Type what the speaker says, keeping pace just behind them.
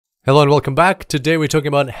Hello and welcome back. Today we're talking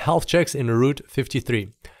about health checks in Route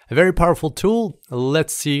 53. A very powerful tool.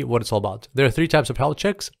 Let's see what it's all about. There are three types of health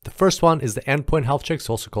checks. The first one is the endpoint health checks,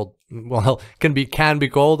 also called, well, can be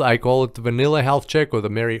called. I call it the vanilla health check or the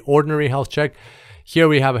very ordinary health check. Here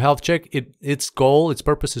we have a health check. Its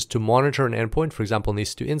purpose is to monitor an endpoint, for example, in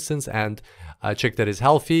EC2 instance, and check that is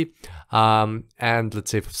healthy. And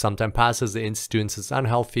let's say if some time passes, the EC2 instance is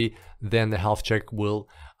unhealthy, then the health check will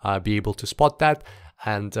be able to spot that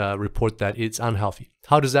and report that it's unhealthy.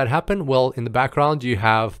 How does that happen? Well, in the background, you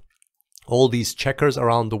have all these checkers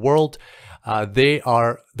around the world. They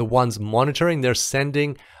are the ones monitoring. They're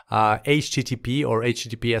sending HTTP or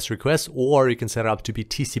HTTPS requests, or you can set it up to be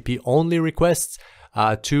TCP only requests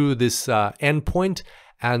to this endpoint.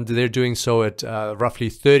 And they're doing so at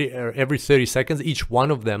roughly every 30 seconds. Each one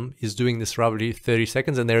of them is doing this roughly 30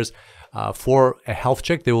 seconds. And there's, for a health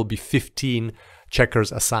check, there will be 15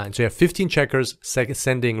 checkers assigned. So you have 15 checkers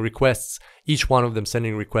sending requests, each one of them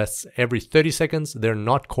sending requests every 30 seconds. They're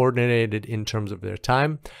not coordinated in terms of their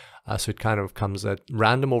time. So it kind of comes at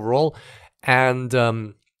random overall.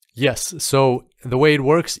 And yes, so the way it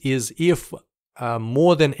works is if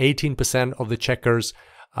more than 18% of the checkers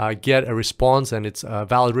get a response and it's a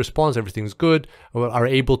valid response, everything's good, or are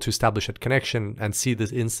able to establish a connection and see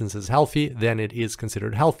this instance as healthy, then it is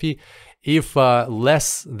considered healthy. If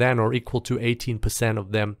less than or equal to 18%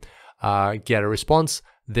 of them get a response,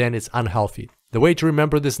 then it's unhealthy. The way to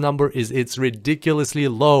remember this number is it's ridiculously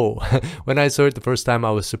low. When I saw it the first time,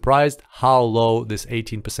 I was surprised how low this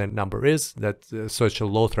 18% number is. That's such a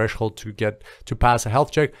low threshold to pass a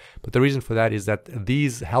health check. But the reason for that is that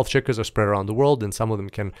these health checkers are spread around the world, and some of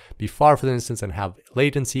them can be far from the instance and have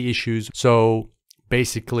latency issues. So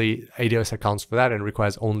basically, AWS accounts for that and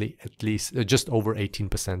requires only at least just over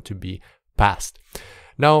 18% to be passed.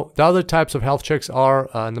 Now, the other types of health checks are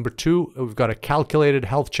number two, we've got a calculated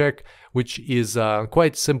health check, which is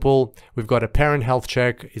quite simple. We've got a parent health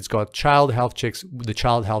check. It's got child health checks. The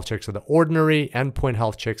child health checks are the ordinary endpoint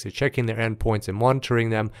health checks. They're checking their endpoints and monitoring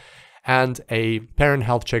them. And a parent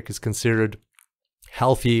health check is considered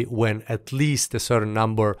healthy when at least a certain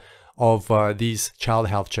number of these child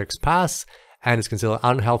health checks pass, and it's considered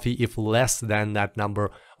unhealthy if less than that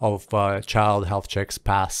number of child health checks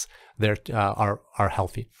pass. Are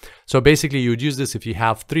healthy. So basically you would use this if you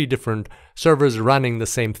have three different servers running the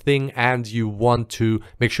same thing and you want to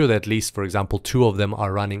make sure that at least, for example, two of them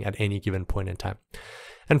are running at any given point in time.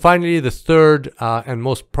 And finally, the third and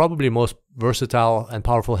probably most versatile and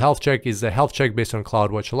powerful health check is the health check based on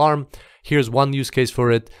CloudWatch alarm. Here's one use case for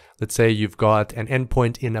it. Let's say you've got an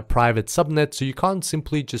endpoint in a private subnet, so you can't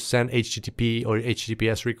simply just send HTTP or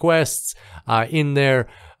HTTPS requests in there.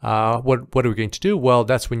 What are we going to do? Well,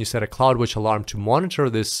 that's when you set a CloudWatch alarm to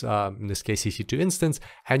monitor this, in this case, EC2 instance,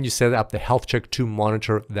 and you set up the health check to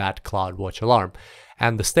monitor that CloudWatch alarm.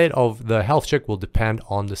 And the state of the health check will depend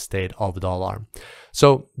on the state of the alarm.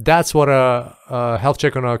 So that's what a health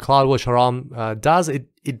check on a CloudWatch alarm does.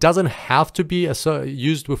 It doesn't have to be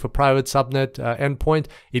used with a private subnet endpoint.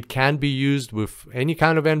 It can be used with any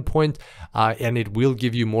kind of endpoint, and it will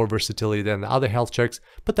give you more versatility than the other health checks.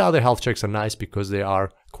 But the other health checks are nice because they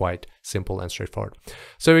are quite simple and straightforward.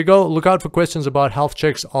 So here we go. Look out for questions about health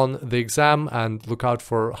checks on the exam, and look out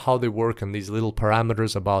for how they work and these little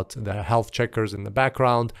parameters about the health checkers in the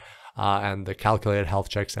background and the calculated health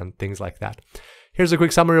checks and things like that. Here's a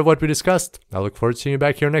quick summary of what we discussed. I look forward to seeing you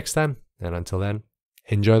back here next time. And until then,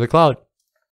 enjoy the cloud.